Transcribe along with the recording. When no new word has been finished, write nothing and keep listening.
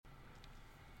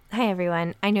Hi,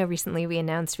 everyone. I know recently we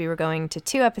announced we were going to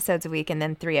 2 episodes a week and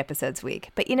then 3 episodes a week.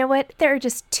 But you know what? There are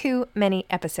just too many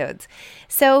episodes.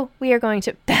 So we are going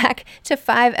back to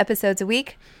 5 episodes a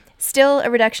week. Still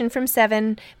a reduction from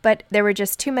 7, but there were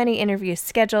just too many interviews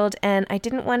scheduled, and I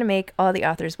didn't want to make all the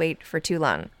authors wait for too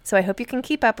long. So I hope you can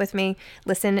keep up with me.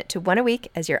 Listen to 1 a week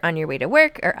as you're on your way to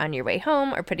work or on your way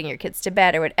home or putting your kids to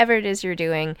bed or whatever it is you're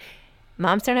doing.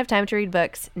 Moms Don't Have Time to Read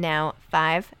Books, now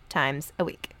 5 times a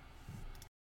week.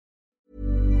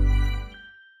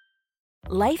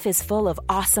 Life is full of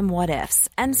awesome what-ifs,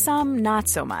 and some not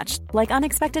so much, like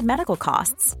unexpected medical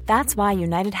costs. That's why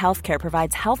United Healthcare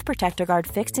provides Health Protector Guard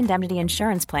fixed indemnity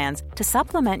insurance plans to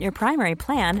supplement your primary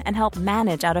plan and help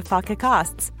manage out-of-pocket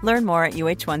costs. Learn more at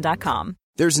uh1.com.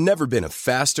 There's never been a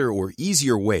faster or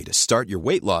easier way to start your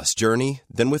weight loss journey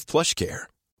than with PlushCare.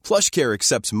 PlushCare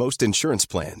accepts most insurance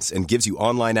plans and gives you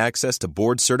online access to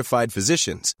board-certified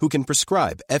physicians who can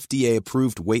prescribe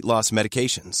FDA-approved weight loss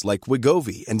medications like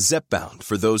Wegovy and Zepbound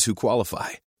for those who qualify.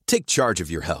 Take charge of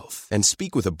your health and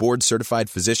speak with a board-certified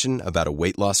physician about a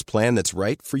weight loss plan that's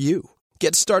right for you.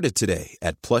 Get started today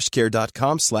at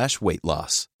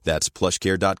plushcare.com/weight-loss. That's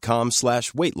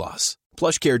plushcare.com/weight-loss.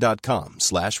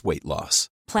 plushcare.com/weight-loss.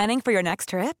 Planning for your next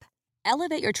trip?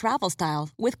 Elevate your travel style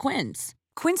with Quince.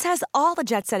 Quince has all the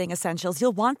jet-setting essentials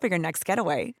you'll want for your next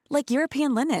getaway, like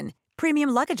European linen, premium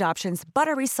luggage options,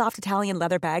 buttery soft Italian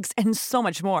leather bags, and so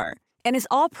much more. And is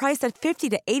all priced at 50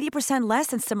 to 80% less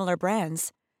than similar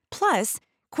brands. Plus,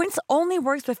 Quince only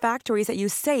works with factories that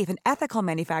use safe and ethical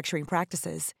manufacturing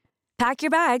practices. Pack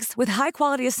your bags with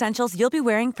high-quality essentials you'll be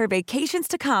wearing for vacations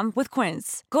to come with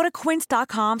Quince. Go to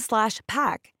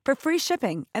quince.com/pack for free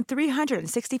shipping and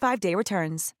 365-day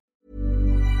returns.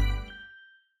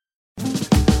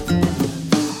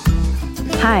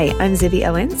 Hi, I'm Zibby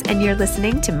Owens, and you're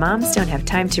listening to Moms Don't Have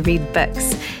Time to Read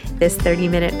Books. This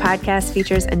 30-minute podcast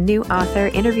features a new author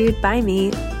interviewed by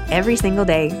me every single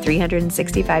day,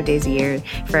 365 days a year,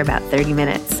 for about 30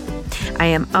 minutes. I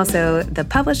am also the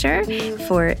publisher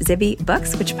for Zibby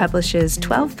Books, which publishes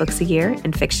 12 books a year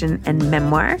in fiction and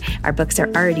memoir. Our books are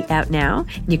already out now.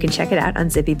 You can check it out on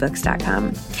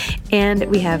zibbybooks.com. And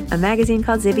we have a magazine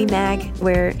called Zibby Mag,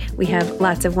 where we have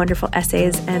lots of wonderful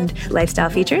essays and lifestyle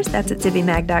features. That's at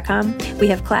zibbymag.com. We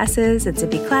have classes at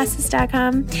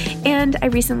zibbyclasses.com. And I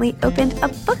recently opened a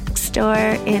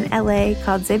bookstore in LA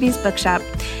called Zibby's Bookshop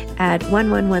at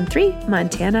 1113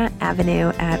 Montana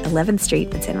Avenue at 11th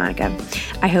Street in Santa Monica.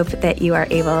 I hope that you are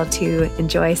able to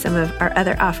enjoy some of our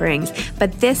other offerings.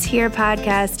 But this here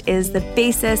podcast is the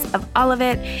basis of all of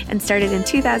it and started in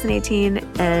 2018.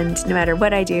 And no matter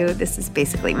what I do, this is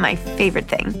basically my favorite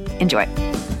thing. Enjoy.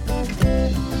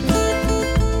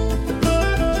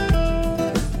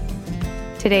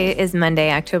 Today is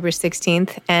Monday, October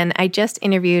 16th, and I just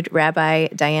interviewed Rabbi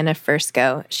Diana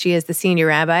Fersko. She is the senior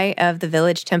rabbi of the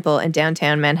Village Temple in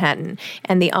downtown Manhattan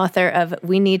and the author of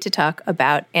We Need to Talk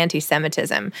About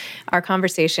Antisemitism. Our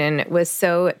conversation was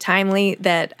so timely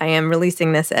that I am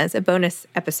releasing this as a bonus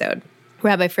episode.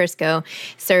 Rabbi Fersko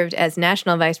served as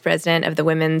National Vice President of the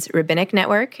Women's Rabbinic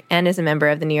Network and is a member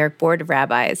of the New York Board of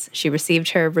Rabbis. She received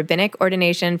her rabbinic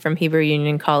ordination from Hebrew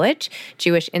Union College,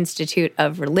 Jewish Institute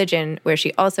of Religion, where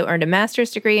she also earned a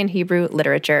master's degree in Hebrew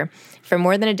literature. For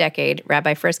more than a decade,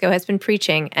 Rabbi Fersko has been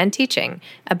preaching and teaching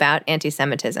about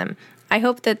anti-Semitism. I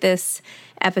hope that this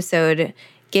episode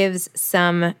gives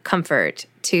some comfort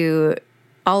to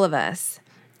all of us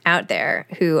out there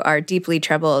who are deeply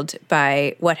troubled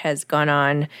by what has gone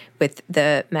on with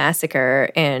the massacre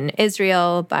in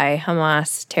Israel by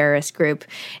Hamas terrorist group.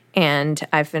 And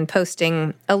I've been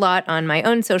posting a lot on my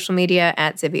own social media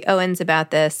at Zibby Owens about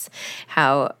this,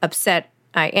 how upset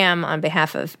I am on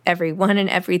behalf of everyone and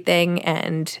everything.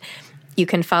 And you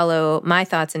can follow my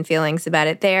thoughts and feelings about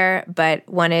it there, but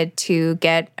wanted to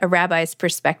get a rabbi's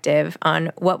perspective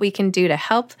on what we can do to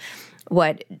help,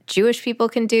 what Jewish people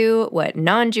can do, what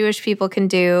non-Jewish people can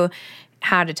do,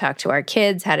 how to talk to our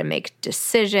kids, how to make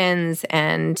decisions,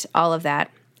 and all of that.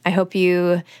 I hope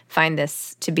you find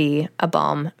this to be a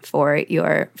balm for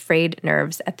your frayed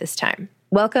nerves at this time.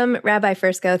 Welcome, Rabbi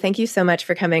Fersko. Thank you so much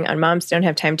for coming on Moms Don't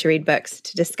Have Time to Read Books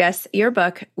to discuss your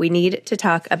book, We Need to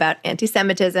Talk About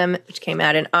Anti-Semitism, which came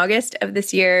out in August of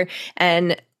this year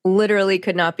and literally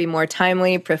could not be more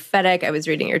timely, prophetic. I was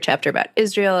reading your chapter about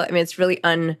Israel. I mean, it's really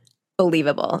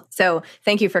unbelievable. So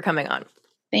thank you for coming on.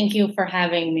 Thank you for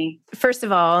having me. First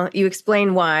of all, you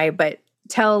explain why, but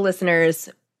tell listeners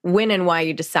when and why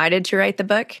you decided to write the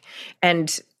book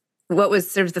and what was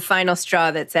sort of the final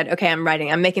straw that said, okay,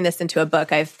 I'm making this into a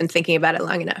book. I've been thinking about it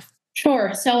long enough.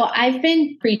 Sure. So I've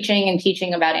been preaching and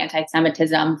teaching about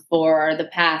anti-Semitism for the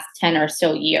past 10 or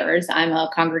so years. I'm a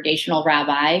congregational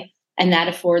rabbi. And that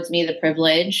affords me the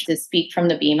privilege to speak from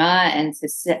the Bima and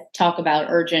to talk about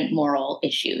urgent moral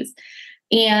issues.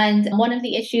 And one of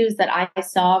the issues that I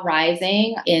saw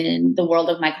rising in the world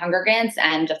of my congregants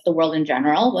and just the world in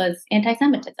general was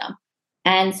anti-Semitism.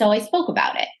 And so I spoke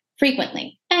about it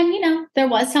frequently. And, there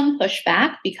was some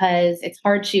pushback because it's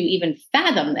hard to even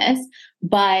fathom this,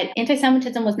 but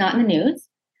anti-Semitism was not in the news.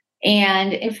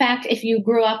 And in fact, if you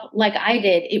grew up like I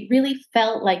did, it really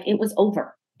felt like it was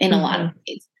over in a lot of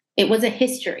ways. It was a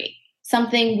history,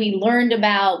 something we learned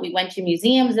about, we went to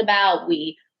museums about,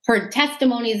 we heard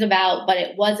testimonies about, but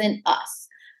it wasn't us.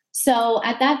 So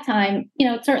at that time,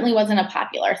 it certainly wasn't a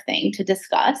popular thing to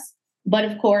discuss. But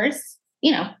of course,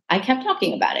 I kept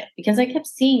talking about it because I kept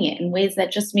seeing it in ways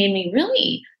that just made me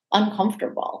really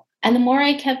uncomfortable. And the more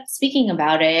I kept speaking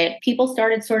about it, people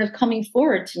started sort of coming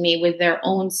forward to me with their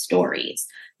own stories.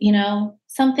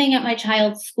 Something at my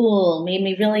child's school made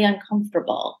me really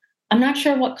uncomfortable. I'm not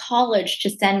sure what college to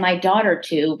send my daughter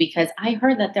to because I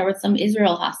heard that there was some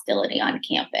Israel hostility on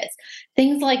campus.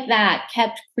 Things like that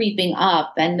kept creeping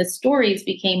up, and the stories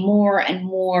became more and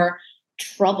more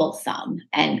troublesome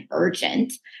and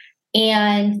urgent.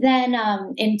 And then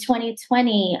in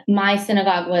 2020, my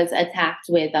synagogue was attacked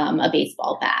with a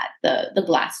baseball bat, the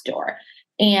glass door.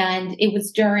 And it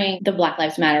was during the Black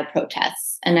Lives Matter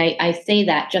protests. And I say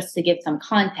that just to give some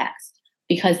context,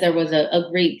 because there was a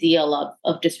great deal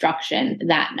of destruction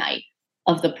that night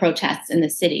of the protests in the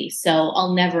city. So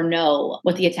I'll never know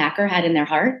what the attacker had in their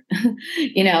heart.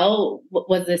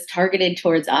 Was this targeted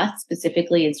towards us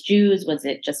specifically as Jews? Was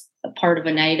it just a part of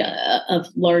a night of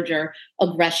larger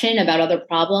aggression about other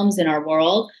problems in our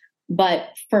world? But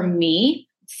for me,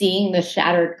 seeing the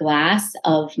shattered glass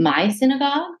of my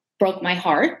synagogue broke my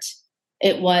heart.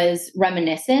 It was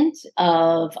reminiscent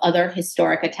of other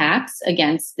historic attacks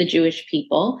against the Jewish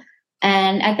people.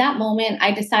 And at that moment,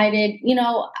 I decided,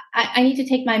 I need to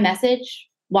take my message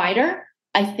wider.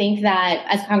 I think that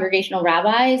as congregational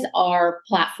rabbis, our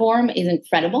platform is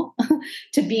incredible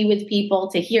to be with people,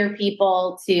 to hear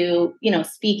people, to,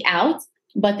 speak out.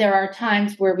 But there are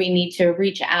times where we need to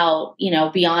reach out,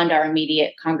 beyond our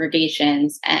immediate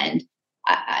congregations. And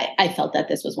I felt that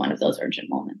this was one of those urgent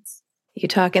moments. You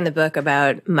talk in the book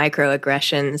about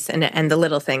microaggressions and the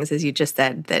little things, as you just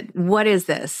said, that what is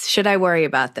this? Should I worry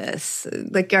about this?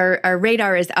 Like our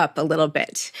radar is up a little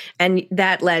bit. And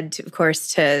that led, of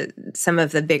course, to some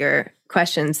of the bigger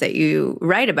questions that you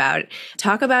write about.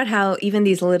 Talk about how even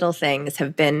these little things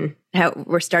how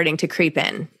we're starting to creep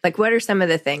in. Like, what are some of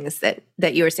the things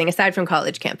that you were seeing aside from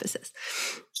college campuses?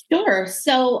 Sure.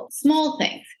 So small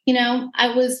things.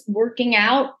 I was working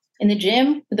out in the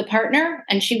gym with a partner,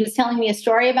 and she was telling me a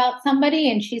story about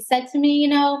somebody, and she said to me, you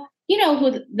know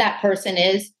who that person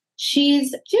is?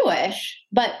 She's Jewish,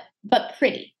 but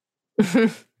pretty.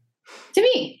 To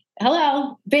me,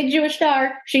 hello, big Jewish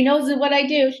star. She knows what I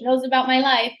do. She knows about my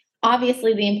life.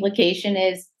 Obviously, the implication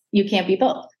is you can't be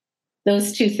both.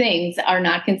 Those two things are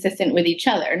not consistent with each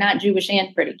other, not Jewish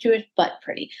and pretty, Jewish but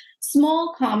pretty.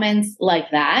 Small comments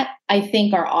like that, I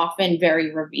think, are often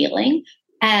very revealing.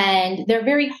 And they're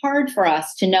very hard for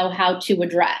us to know how to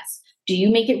address. Do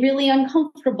you make it really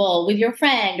uncomfortable with your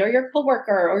friend or your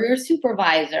coworker or your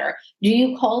supervisor? Do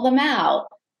you call them out?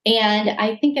 And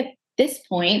I think at this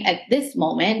point, at this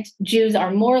moment, Jews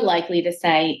are more likely to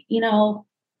say,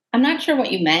 I'm not sure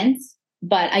what you meant,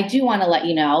 but I do want to let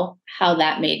you know how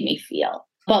that made me feel.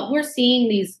 But we're seeing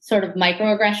these sort of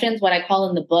microaggressions, what I call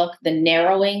in the book, the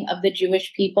narrowing of the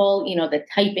Jewish people, the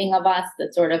typing of us,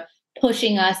 the sort of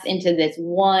pushing us into this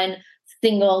one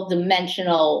single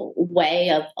dimensional way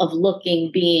of looking,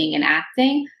 being, and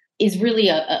acting is really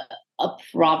a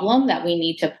problem that we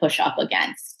need to push up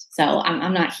against. So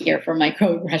I'm not here for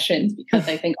microaggressions because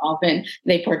I think often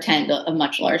they portend a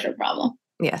much larger problem.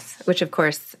 Yes, which of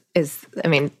course is,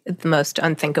 the most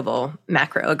unthinkable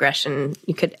macroaggression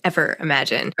you could ever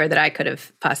imagine, or that I could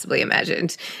have possibly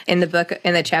imagined. In the book,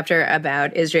 in the chapter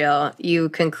about Israel, you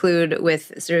conclude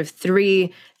with sort of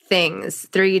three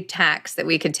tacks that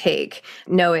we could take,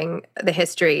 knowing the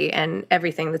history and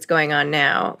everything that's going on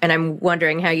now. And I'm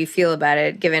wondering how you feel about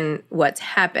it, given what's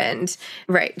happened.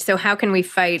 Right. So how can we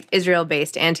fight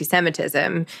Israel-based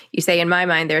anti-Semitism? You say, in my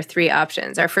mind, there are three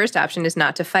options. Our first option is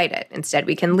not to fight it. Instead,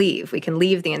 we can leave. We can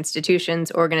leave the institutions,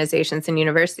 organizations, and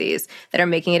universities that are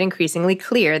making it increasingly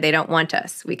clear they don't want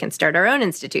us. We can start our own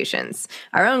institutions,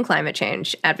 our own climate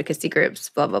change advocacy groups,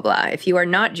 blah, blah, blah. If you are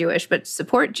not Jewish but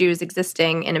support Jews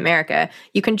existing in America,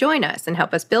 you can join us and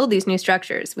help us build these new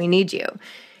structures. We need you.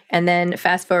 And then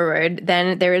fast forward,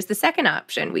 then there is the second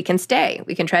option. We can stay.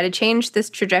 We can try to change this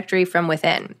trajectory from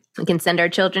within. We can send our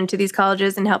children to these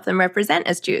colleges and help them represent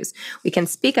as Jews. We can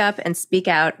speak up and speak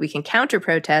out. We can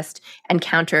counter-protest and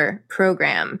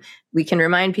counter-program. We can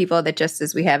remind people that just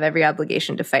as we have every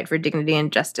obligation to fight for dignity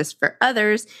and justice for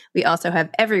others, we also have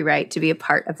every right to be a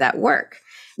part of that work.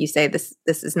 You say this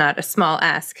is not a small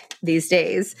ask these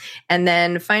days. And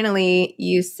then finally,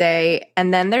 you say,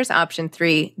 and then there's option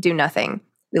 3, do nothing.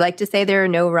 We like to say there are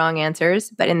no wrong answers,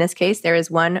 but in this case, there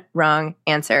is one wrong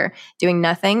answer. Doing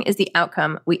nothing is the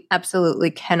outcome we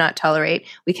absolutely cannot tolerate.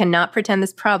 We cannot pretend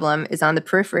this problem is on the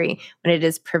periphery when it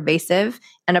is pervasive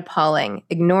and appalling.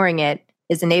 Ignoring it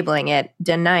is enabling it.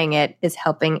 Denying it is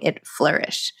helping it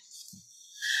flourish.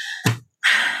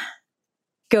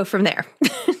 Go from there.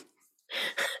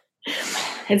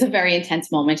 It's a very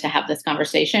intense moment to have this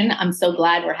conversation. I'm so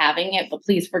glad we're having it, but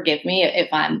please forgive me if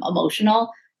I'm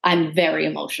emotional. I'm very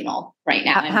emotional right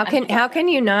now. How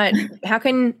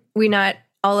can we not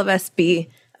all of us be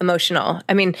emotional?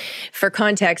 I mean, for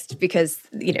context, because,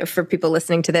 for people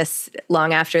listening to this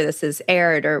long after this is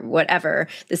aired or whatever,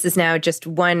 this is now just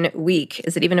 1 week.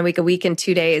 Is it even a week and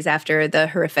 2 days after the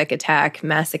horrific attack,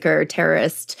 massacre,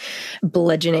 terrorist,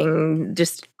 bludgeoning,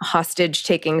 just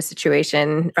hostage-taking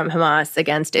situation from Hamas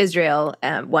against Israel,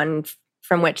 one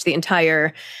from which the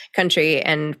entire country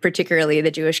and particularly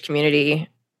the Jewish community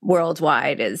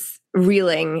worldwide is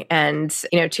reeling. And,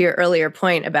 to your earlier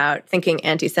point about thinking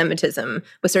anti-Semitism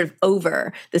was sort of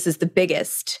over, this is the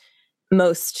biggest,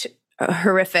 most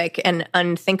horrific and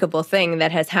unthinkable thing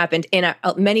that has happened in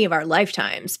many of our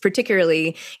lifetimes,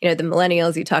 particularly, the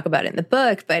millennials you talk about in the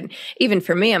book. But even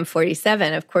for me, I'm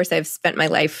 47. Of course, I've spent my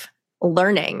life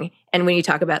learning. And when you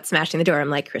talk about smashing the door,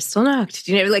 I'm like,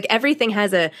 Kristallnacht. Everything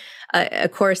has a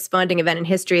corresponding event in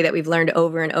history that we've learned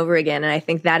over and over again. And I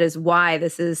think that is why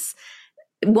this is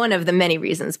one of the many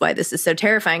reasons why this is so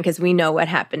terrifying, because we know what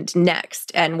happened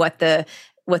next and what the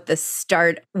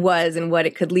start was and what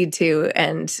it could lead to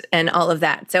and all of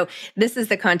that. So this is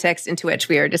the context into which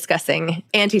we are discussing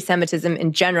anti-Semitism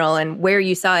in general and where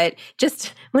you saw it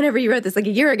just whenever you wrote this like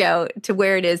a year ago to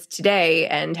where it is today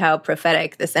and how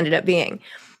prophetic this ended up being.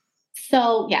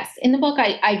 So yes, in the book,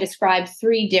 I describe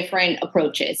 3 different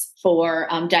approaches for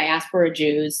diaspora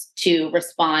Jews to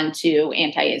respond to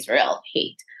anti-Israel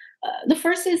hate. The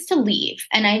first is to leave.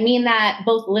 And I mean that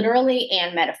both literally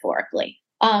and metaphorically.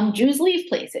 Jews leave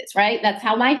places, right? That's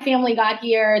how my family got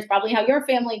here. It's probably how your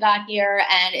family got here.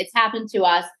 And it's happened to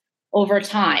us over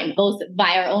time, both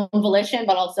by our own volition,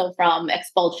 but also from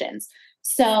expulsions.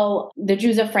 So the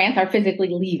Jews of France are physically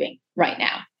leaving right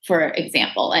now, for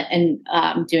example, and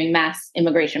doing mass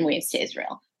immigration waves to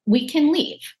Israel. We can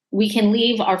leave. We can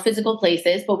leave our physical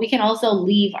places, but we can also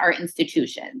leave our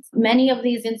institutions. Many of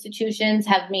these institutions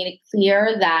have made it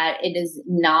clear that it is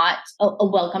not a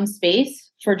welcome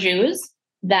space for Jews,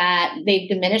 that they've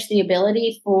diminished the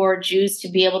ability for Jews to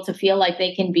be able to feel like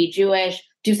they can be Jewish,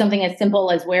 do something as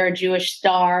simple as wear a Jewish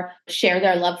star, share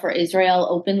their love for Israel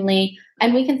openly,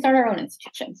 and we can start our own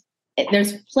institutions.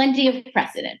 There's plenty of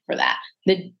precedent for that.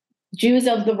 The Jews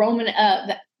of the Roman,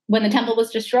 when the temple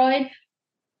was destroyed,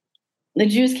 the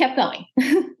Jews kept going.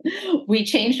 We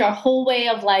changed our whole way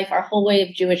of life, our whole way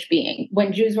of Jewish being.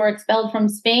 When Jews were expelled from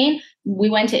Spain, we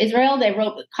went to Israel. They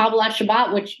wrote Kabbalat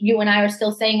Shabbat, which you and I are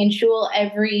still saying in shul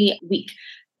every week.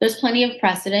 There's plenty of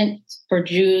precedent for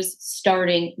Jews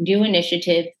starting new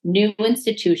initiatives, new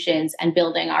institutions, and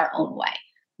building our own way.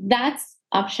 That's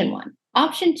option 1.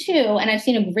 Option 2, and I've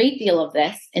seen a great deal of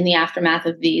this in the aftermath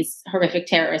of these horrific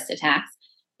terrorist attacks,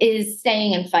 is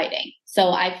staying and fighting.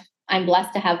 So I'm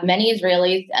blessed to have many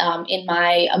Israelis in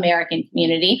my American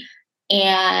community.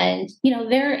 And,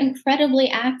 they're incredibly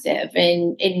active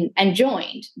and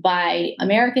joined by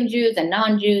American Jews and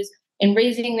non-Jews in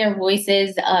raising their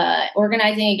voices,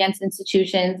 organizing against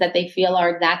institutions that they feel are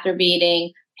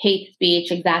exacerbating hate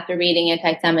speech, exacerbating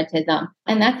anti-Semitism.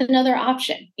 And that's another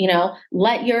option.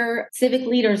 Let your civic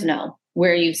leaders know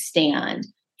where you stand.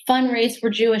 Fundraise for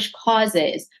Jewish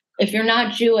causes. If you're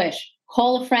not Jewish,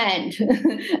 call a friend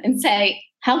and say,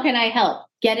 how can I help?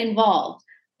 Get involved.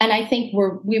 And I think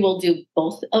we will do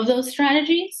both of those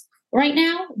strategies right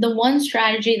now. The one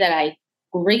strategy that I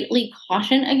greatly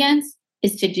caution against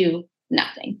is to do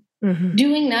nothing. Mm-hmm.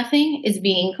 Doing nothing is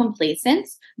being complacent.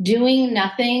 Doing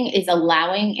nothing is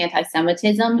allowing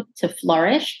anti-Semitism to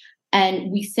flourish.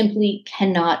 And we simply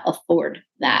cannot afford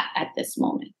that at this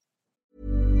moment.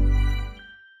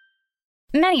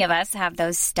 Many of us have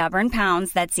those stubborn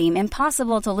pounds that seem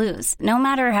impossible to lose, no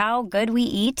matter how good we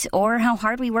eat or how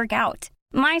hard we work out.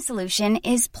 My solution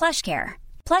is PlushCare.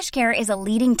 PlushCare is a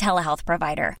leading telehealth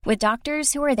provider with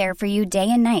doctors who are there for you day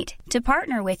and night to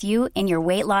partner with you in your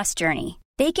weight loss journey.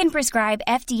 They can prescribe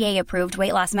FDA-approved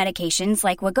weight loss medications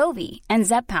like Wegovy and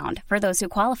Zepbound for those who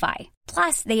qualify.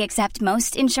 Plus, they accept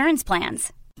most insurance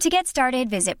plans. To get started,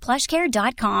 visit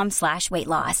plushcare.com/weight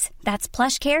loss. That's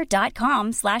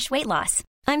plushcare.com/weight loss.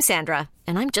 I'm Sandra,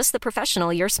 and I'm just the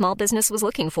professional your small business was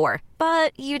looking for.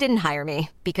 But you didn't hire me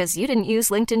because you didn't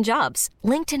use LinkedIn Jobs.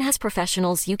 LinkedIn has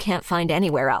professionals you can't find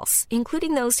anywhere else,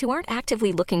 including those who aren't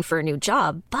actively looking for a new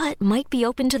job, but might be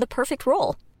open to the perfect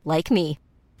role, like me.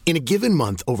 In a given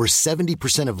month, over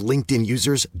 70% of LinkedIn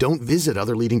users don't visit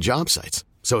other leading job sites.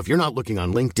 So if you're not looking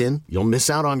on LinkedIn, you'll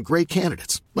miss out on great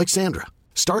candidates like Sandra.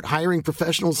 Start hiring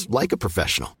professionals like a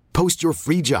professional. Post your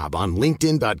free job on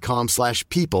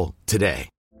linkedin.com/people today.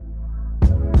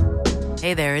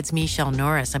 Hey there, it's Michelle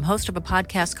Norris. I'm host of a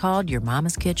podcast called Your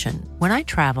Mama's Kitchen. When I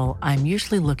travel, I'm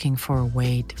usually looking for a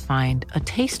way to find a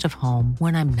taste of home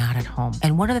when I'm not at home.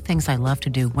 And one of the things I love to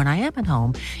do when I am at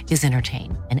home is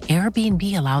entertain. And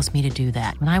Airbnb allows me to do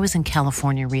that. When I was in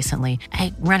California recently,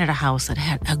 I rented a house that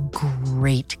had a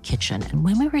great kitchen. And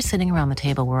when we were sitting around the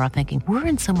table, we were all thinking, we're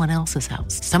in someone else's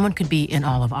house. Someone could be in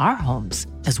all of our homes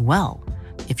as well.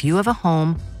 If you have a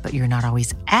home, but you're not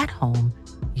always at home,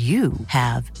 you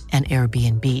have an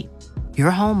Airbnb.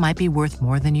 Your home might be worth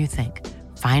more than you think.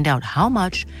 Find out how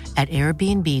much at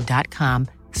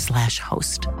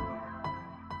airbnb.com/host.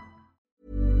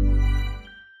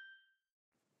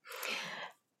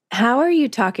 How are you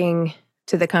talking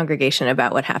to the congregation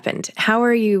about what happened? How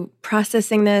are you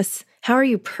processing this? How are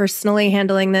you personally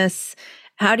handling this?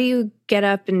 How do you get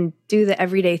up and do the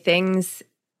everyday things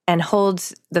and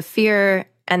hold the fear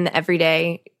and the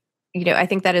everyday? I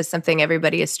think that is something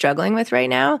everybody is struggling with right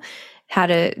now.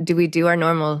 Do we do our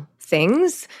normal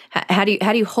things? How do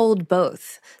you hold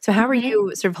both? So how are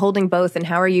you sort of holding both, and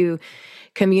how are you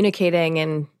communicating,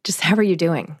 and just how are you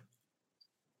doing?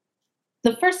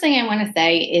 The first thing I want to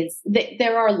say is that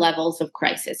there are levels of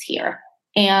crisis here.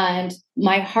 And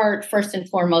my heart, first and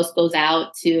foremost, goes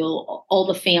out to all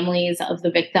the families of the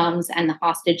victims and the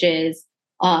hostages,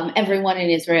 everyone in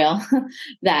Israel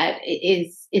that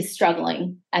is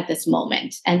struggling at this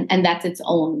moment. And that's its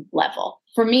own level.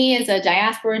 For me, as a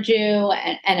diaspora Jew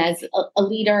and as a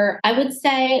leader, I would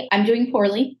say I'm doing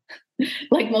poorly,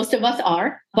 like most of us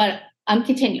are, but I'm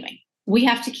continuing. We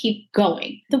have to keep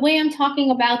going. The way I'm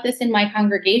talking about this in my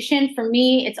congregation, for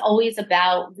me, it's always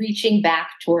about reaching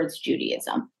back towards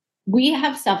Judaism. We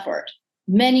have suffered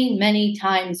many, many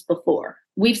times before.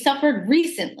 We've suffered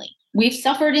recently. We've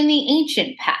suffered in the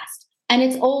ancient past, and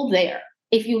it's all there.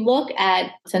 If you look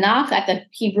at Tanakh, at the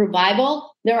Hebrew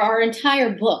Bible, there are entire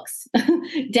books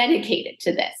dedicated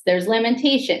to this. There's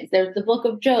Lamentations, there's the book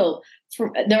of Job,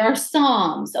 there are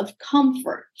Psalms of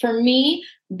comfort. For me,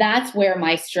 that's where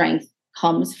my strength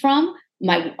comes from,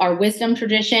 our wisdom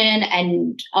tradition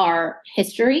and our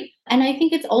history. And I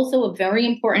think it's also a very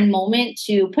important moment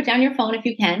to put down your phone if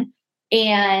you can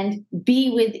and be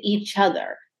with each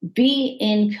other. Be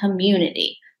in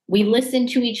community. We listen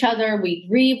to each other, we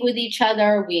grieve with each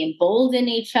other, we embolden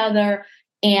each other,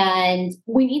 and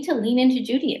we need to lean into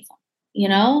Judaism.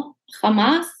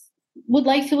 Hamas would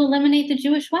like to eliminate the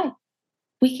Jewish way.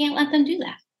 We can't let them do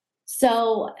that.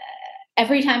 So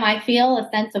every time I feel a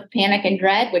sense of panic and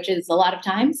dread, which is a lot of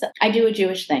times, I do a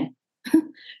Jewish thing.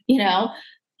 Give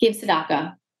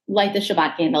tzedakah, light the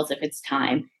Shabbat candles if it's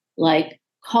time,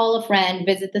 call a friend,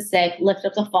 visit the sick, lift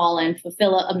up the fallen,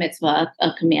 fulfill a mitzvah,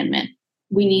 a commandment.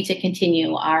 We need to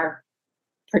continue our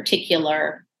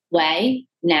particular way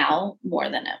now more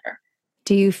than ever.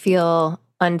 Do you feel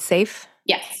unsafe?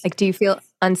 Yes. Do you feel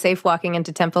unsafe walking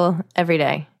into temple every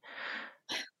day?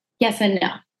 Yes and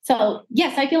no. So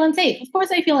yes, I feel unsafe. Of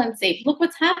course I feel unsafe. Look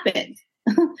what's happened.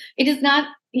 It is not,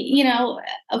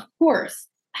 of course.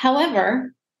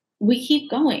 However, we keep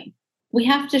going. We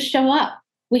have to show up.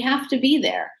 We have to be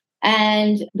there.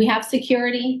 And we have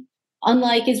security.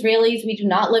 Unlike Israelis, we do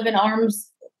not live in arm's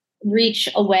reach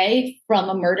away from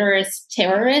a murderous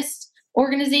terrorist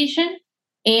organization.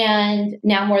 And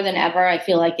now more than ever, I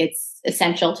feel like it's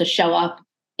essential to show up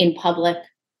in public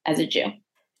as a Jew.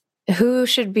 Who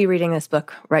should be reading this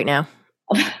book right now?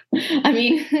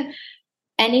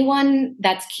 Anyone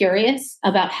that's curious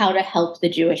about how to help the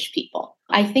Jewish people.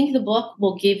 I think the book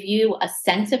will give you a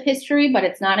sense of history, but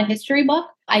it's not a history book.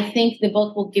 I think the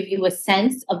book will give you a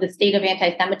sense of the state of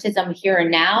anti-Semitism here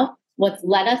and now, what's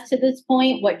led us to this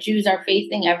point, what Jews are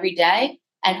facing every day.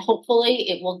 And hopefully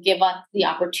it will give us the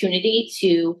opportunity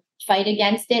to fight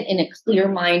against it in a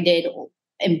clear-minded,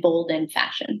 emboldened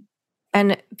fashion.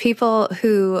 And people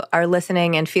who are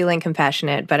listening and feeling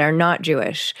compassionate but are not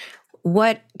Jewish,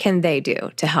 what can they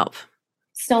do to help?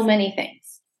 So many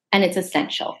things, and it's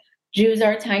essential. Jews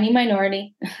are a tiny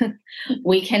minority.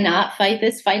 We cannot fight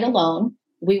this fight alone.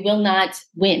 We will not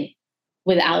win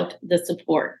without the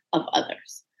support of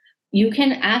others. You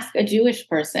can ask a Jewish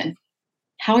person,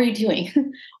 how are you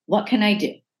doing? What can I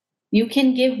do? You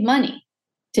can give money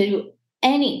to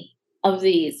any of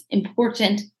these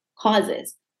important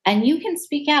causes, and you can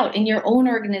speak out in your own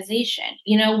organization.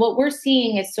 What we're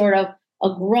seeing is sort of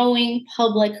a growing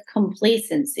public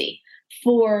complacency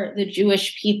for the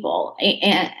Jewish people,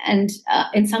 and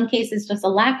in some cases, just a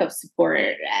lack of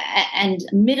support and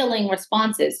middling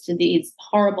responses to these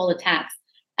horrible attacks.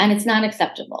 And it's not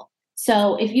acceptable.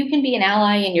 So if you can be an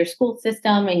ally in your school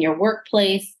system, in your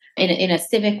workplace, in a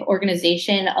civic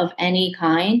organization of any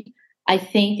kind, I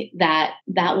think that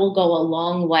will go a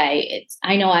long way.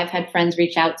 I know I've had friends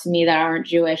reach out to me that aren't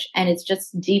Jewish, and it's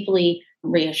just deeply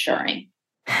reassuring.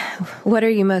 What are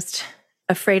you most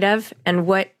afraid of, and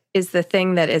what is the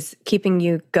thing that is keeping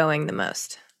you going the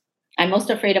most? I'm most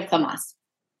afraid of Hamas.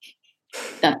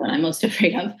 That's what I'm most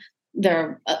afraid of.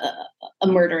 They're a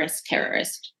murderous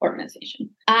terrorist organization.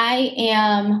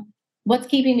 What's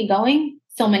keeping me going?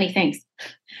 So many things.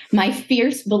 My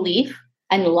fierce belief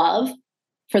and love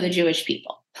for the Jewish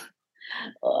people.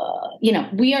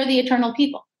 We are the eternal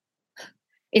people.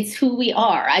 It's who we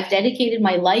are. I've dedicated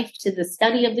my life to the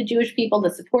study of the Jewish people, the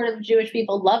support of the Jewish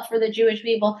people, love for the Jewish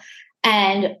people.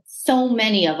 And so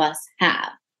many of us have.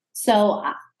 So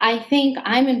I think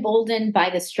I'm emboldened by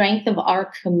the strength of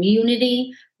our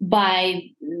community, by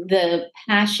the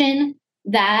passion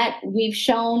that we've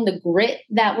shown, the grit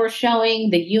that we're showing,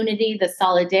 the unity, the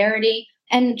solidarity.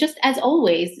 And just as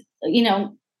always,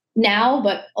 now,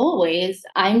 but always,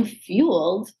 I'm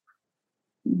fueled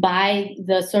by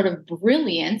the sort of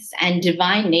brilliance and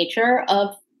divine nature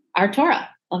of our Torah,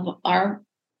 of our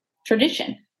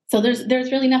tradition. So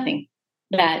there's really nothing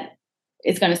that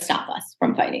is going to stop us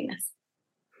from fighting this.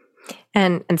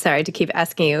 And sorry to keep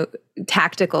asking you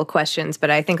tactical questions,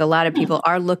 but I think a lot of people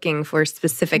are looking for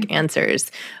specific answers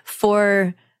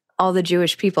for all the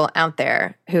Jewish people out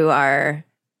there who are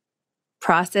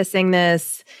processing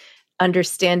this,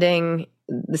 understanding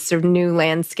the sort of new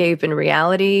landscape and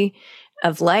reality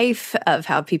of life, of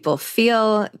how people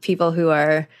feel, people who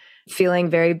are feeling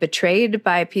very betrayed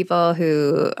by people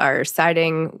who are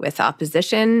siding with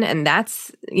opposition. And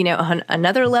that's,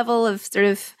 another level of sort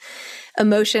of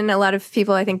emotion a lot of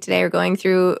people I think today are going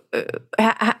through.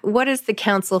 What is the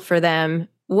counsel for them?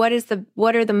 What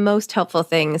are the most helpful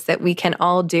things that we can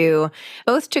all do,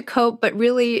 both to cope, but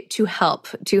really to help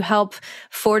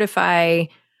fortify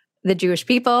the Jewish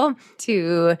people,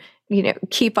 to,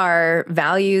 keep our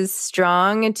values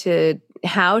strong, to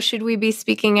how should we be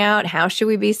speaking out? How should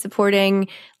we be supporting?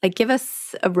 Give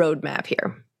us a roadmap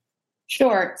here.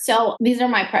 Sure. So these are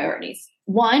my priorities.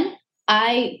 One,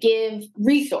 I give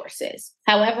resources,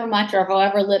 however much or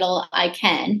however little I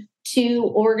can, to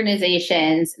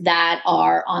organizations that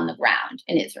are on the ground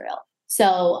in Israel.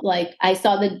 So I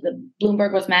saw that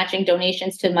Bloomberg was matching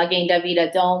donations to Magen David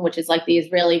Adom, which is the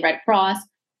Israeli Red Cross.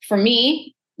 For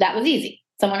me, that was easy.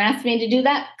 Someone asked me to do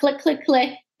that, click, click,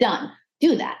 click, done.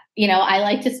 Do that. I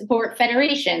like to support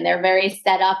Federation. They're very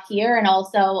set up here and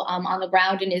also on the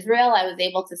ground in Israel. I was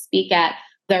able to speak at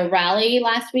their rally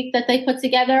last week that they put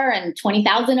together, and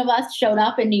 20,000 of us showed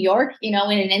up in New York, in an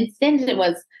instant. It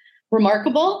was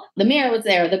remarkable. The mayor was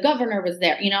there. The governor was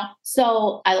there,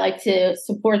 So I like to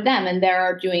support them, and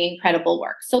they're doing incredible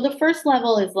work. So the first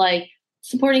level is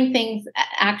supporting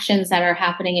actions that are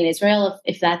happening in Israel.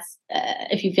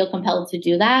 If you feel compelled to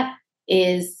do that,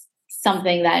 is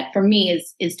something that for me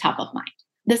is top of mind.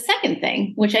 The second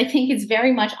thing, which I think is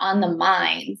very much on the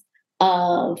minds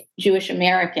of Jewish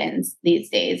Americans these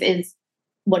days, is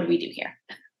what do we do here?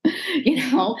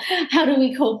 How do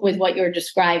we cope with what you're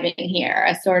describing here?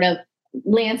 A sort of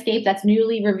landscape that's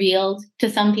newly revealed to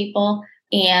some people,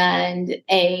 and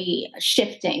a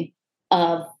shifting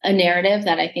of a narrative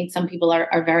that I think some people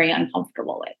are very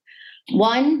uncomfortable with.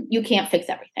 One, you can't fix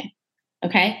everything.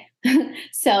 Okay.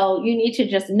 So you need to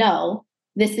just know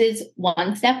this is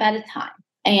one step at a time.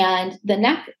 And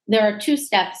there are two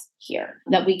steps here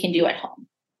that we can do at home.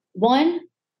 One,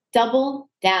 double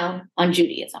down on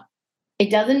Judaism. It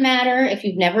doesn't matter if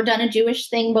you've never done a Jewish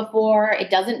thing before.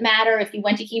 It doesn't matter if you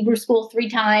went to Hebrew school 3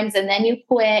 times and then you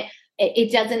quit.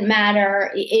 It doesn't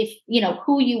matter if,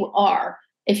 who you are.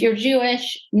 If you're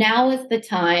Jewish, now is the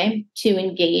time to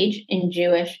engage in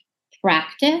Jewish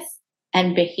practice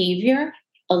and behavior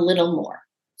a little more.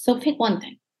 So pick one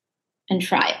thing and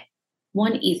try it.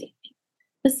 One easy thing.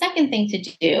 The second thing to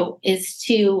do is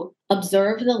to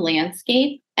observe the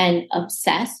landscape and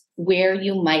obsess where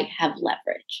you might have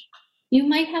leverage. You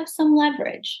might have some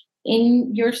leverage in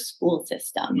your school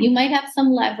system. You might have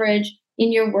some leverage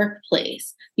in your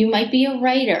workplace. You might be a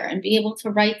writer and be able to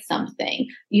write something.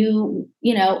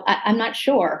 I'm not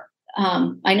sure.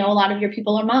 I know a lot of your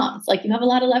people are moms. Like, you have a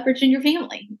lot of leverage in your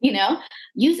family,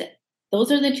 use it.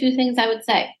 Those are the two things I would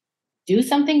say. Do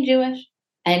something Jewish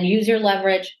and use your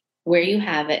leverage where you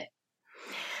have it.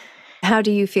 How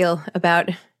do you feel about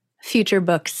future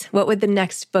books? What would the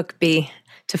next book be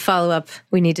to follow up?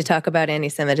 We need to talk about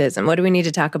anti-Semitism. What do we need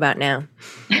to talk about now?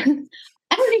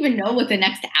 I don't even know what the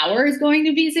next hour is going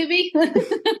to be, Zibby.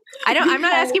 I'm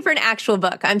not asking for an actual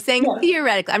book. I'm saying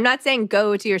theoretically. I'm not saying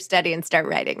go to your study and start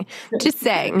writing. Just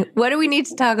saying, what do we need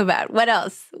to talk about? What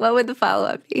else? What would the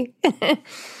follow-up be?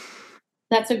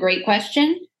 That's a great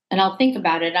question, and I'll think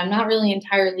about it. I'm not really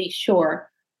entirely sure.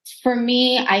 For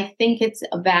me, I think it's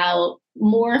about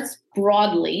more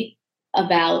broadly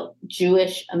about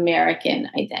Jewish American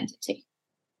identity,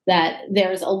 that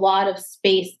there's a lot of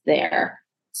space there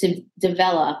to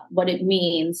develop what it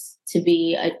means to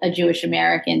be a Jewish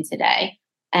American today.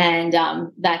 And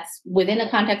that's within the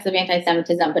context of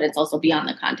anti-Semitism, but it's also beyond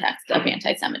the context of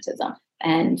anti-Semitism.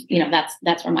 And,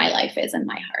 that's where my life is and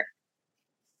my heart.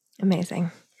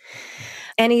 Amazing.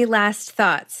 Any last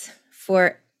thoughts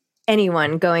for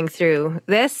anyone going through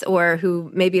this, or who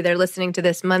maybe they're listening to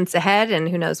this months ahead and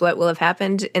who knows what will have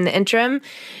happened in the interim?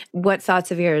 What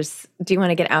thoughts of yours do you want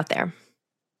to get out there?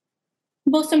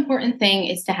 The most important thing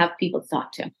is to have people to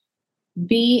talk to.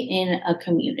 Be in a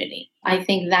community. I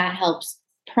think that helps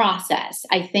process.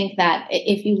 I think that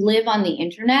if you live on the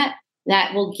internet,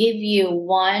 that will give you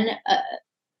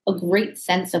a great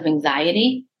sense of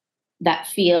anxiety that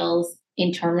feels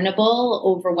interminable,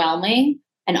 overwhelming,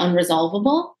 and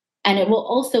unresolvable. And it will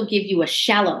also give you a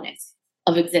shallowness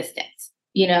of existence.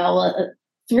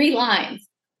 3 lines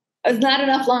is not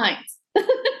enough lines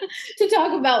to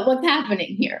talk about what's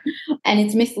happening here. And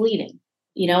it's misleading,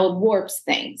 it warps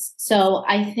things. So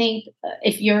I think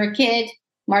if you're a kid,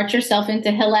 march yourself into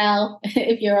Hillel.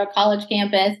 If you're a college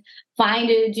campus,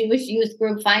 find a Jewish youth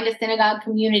group, find a synagogue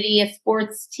community, a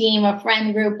sports team, a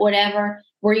friend group, whatever,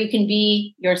 where you can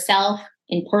be yourself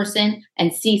in person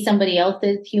and see somebody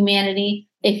else's humanity.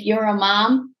 If you're a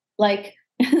mom,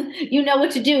 you know what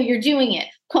to do. You're doing it.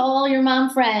 Call all your mom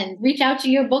friends, reach out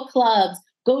to your book clubs,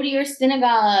 go to your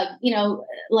synagogue.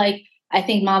 I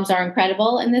think moms are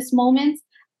incredible in this moment.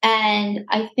 And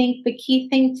I think the key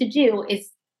thing to do is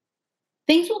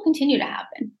things will continue to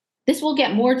happen. This will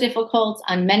get more difficult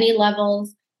on many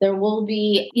levels. There will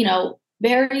be,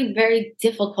 very, very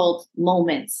difficult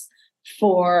moments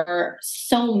for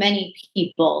so many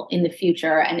people in the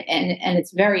future. And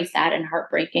it's very sad and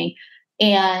heartbreaking.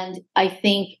 And I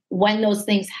think when those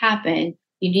things happen,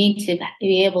 you need to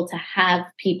be able to have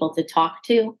people to talk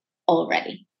to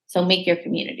already. So make your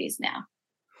communities now.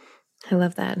 I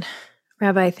love that.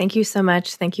 Rabbi, thank you so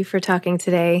much. Thank you for talking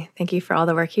today. Thank you for all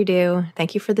the work you do.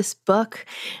 Thank you for this book.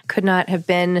 Could not have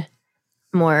been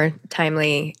more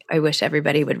timely. I wish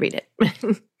everybody would read it.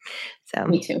 So,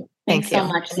 me too. Thanks so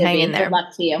much, Zibby. Good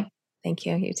luck to you. Thank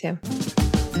you. You too.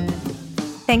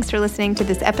 Thanks for listening to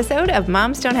this episode of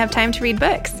Moms Don't Have Time to Read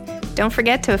Books. Don't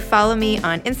forget to follow me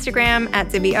on Instagram at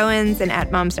Zibby Owens and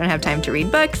at Moms Don't Have Time to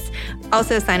Read Books.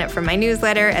 Also sign up for my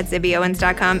newsletter at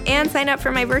zibbyowens.com and sign up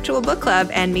for my virtual book club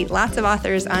and meet lots of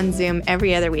authors on Zoom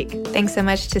every other week. Thanks so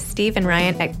much to Steve and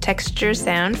Ryan at Texture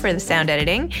Sound for the sound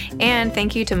editing. And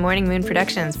thank you to Morning Moon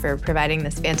Productions for providing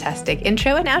this fantastic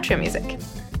intro and outro music.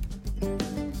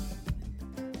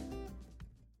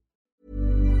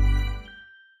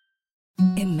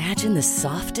 Imagine the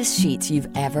softest sheets you've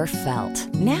ever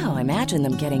felt. Now imagine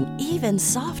them getting even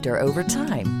softer over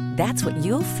time. That's what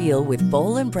you'll feel with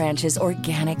Boll & Branch's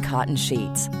organic cotton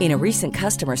sheets. In a recent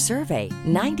customer survey,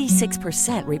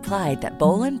 96% replied that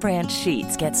Boll & Branch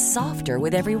sheets get softer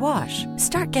with every wash.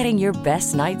 Start getting your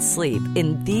best night's sleep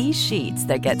in these sheets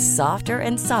that get softer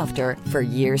and softer for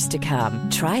years to come.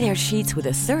 Try their sheets with a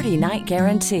 30-night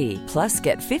guarantee. Plus,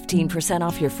 get 15%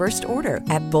 off your first order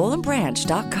at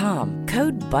bollandbranch.com.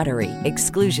 Code BUTTERY.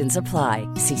 Exclusions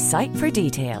apply. See site for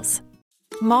details.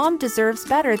 Mom deserves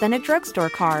better than a drugstore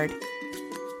card.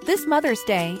 This Mother's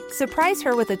Day, surprise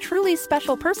her with a truly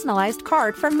special personalized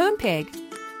card from Moonpig.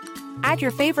 Add your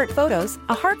favorite photos,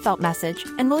 a heartfelt message,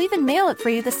 and we'll even mail it for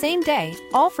you the same day,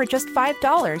 all for just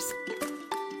 $5.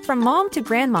 From mom to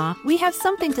grandma, we have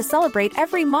something to celebrate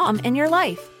every mom in your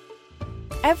life.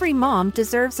 Every mom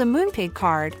deserves a Moonpig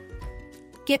card.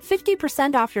 Get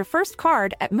 50% off your first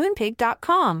card at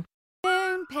moonpig.com.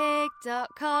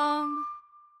 Moonpig.com.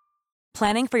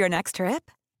 Planning for your next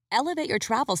trip? Elevate your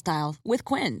travel style with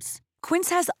Quince. Quince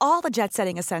has all the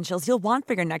jet-setting essentials you'll want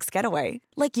for your next getaway,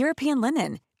 like European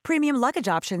linen, premium luggage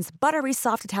options, buttery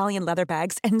soft Italian leather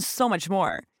bags, and so much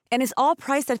more. And is all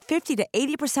priced at 50 to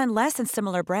 80% less than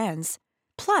similar brands.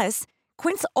 Plus,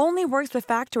 Quince only works with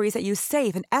factories that use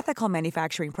safe and ethical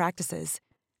manufacturing practices.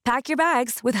 Pack your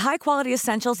bags with high-quality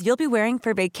essentials you'll be wearing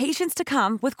for vacations to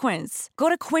come with Quince. Go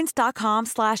to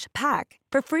quince.com/pack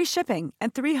for free shipping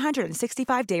and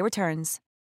 365-day returns.